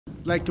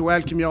I'd like to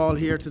welcome you all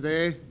here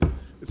today.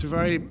 It's a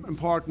very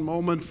important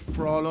moment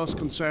for all us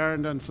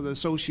concerned and for the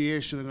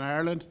association in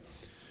Ireland.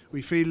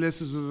 We feel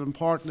this is as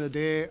important a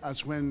day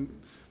as when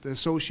the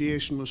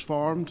association was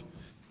formed.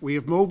 We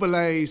have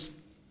mobilised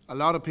a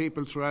lot of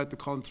people throughout the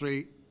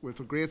country with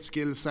a great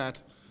skill set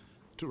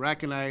to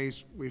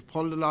recognise we've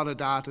pulled a lot of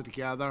data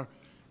together.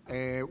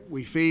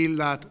 We feel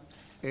that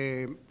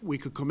we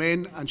could come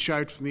in and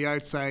shout from the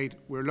outside,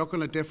 we're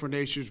looking at different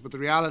issues, but the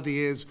reality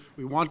is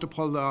we want to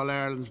pull the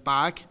All-Irelands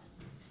back.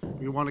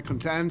 We want to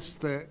condense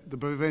the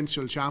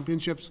provincial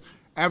championships.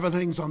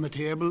 Everything's on the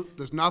table.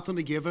 There's nothing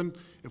to given.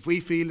 If we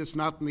feel it's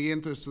not in the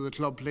interest of the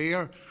club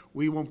player,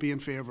 we won't be in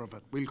favour of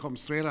it. We'll come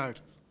straight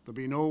out. There'll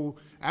be no,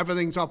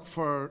 everything's up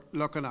for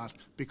looking at,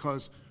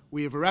 because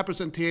we have a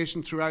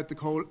representation throughout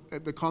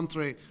the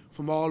country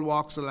from all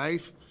walks of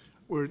life.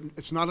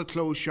 It's not a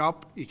closed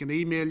shop. You can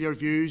email your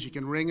views, you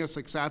can ring us,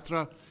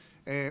 etc.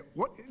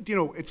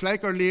 It's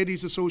like our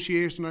Ladies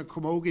Association in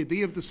Camogie. They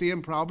have the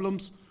same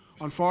problems.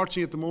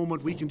 Unfortunately, at the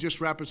moment, we can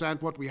just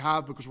represent what we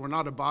have because we're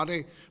not a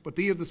body, but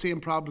they have the same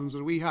problems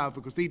that we have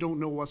because they don't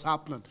know what's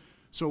happening.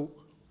 So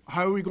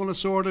how are we going to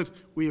sort it?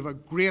 We have a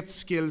great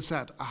skill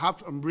set.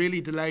 I'm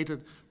really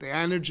delighted the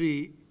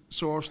energy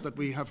source that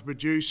we have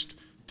produced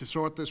to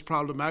sort this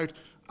problem out.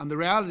 And the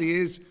reality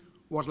is,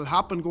 what will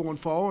happen going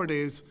forward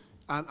is,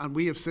 and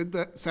we have said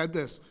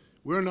this,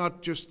 we're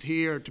not just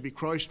here to be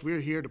crushed,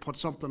 we're here to put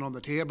something on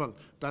the table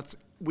that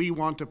we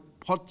want to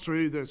put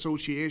through the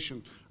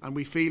association, and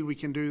we feel we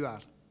can do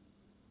that.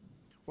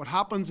 What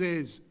happens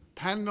is,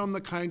 depending on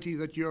the county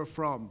that you're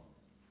from,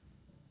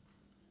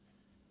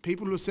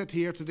 people will sit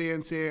here today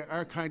and say,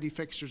 our county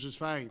fixtures is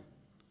fine.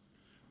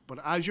 But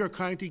as your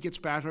county gets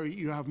better,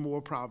 you have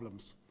more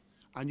problems.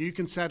 And you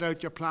can set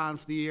out your plan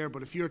for the year,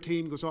 but if your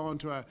team goes on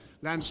to a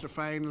Leinster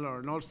final or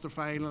an Ulster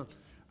final,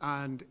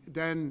 and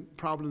then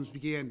problems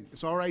begin.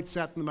 It's all right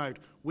setting them out.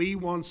 We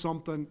want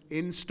something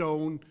in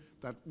stone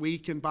that we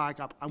can back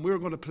up, and we're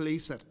going to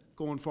police it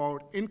going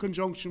forward in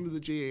conjunction with the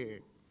GAA.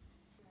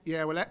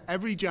 Yeah, well,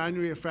 every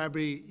January or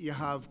February, you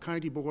have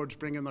county boards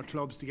bringing their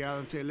clubs together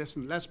and say,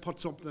 listen, let's put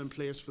something in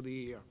place for the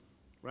year,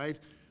 right?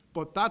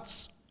 But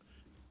that's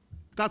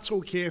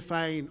okay,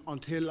 fine,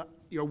 until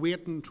you're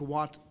waiting to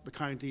what the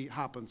county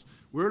happens.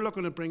 We're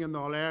looking at bringing the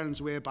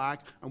All-Ireland's way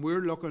back, and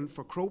we're looking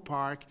for Croke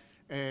Park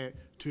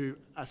to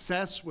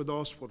assess with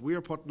us what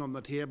we're putting on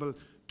the table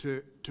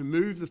to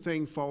move the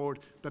thing forward,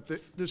 that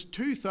there's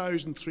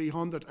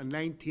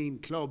 2,319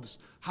 clubs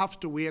have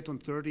to wait on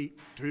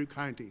 32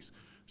 counties.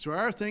 So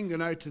our thing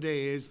going out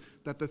today is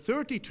that the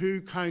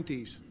 32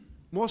 counties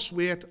must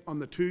wait on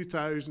the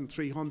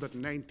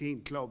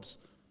 2,319 clubs.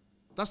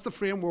 That's the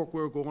framework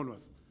we're going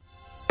with.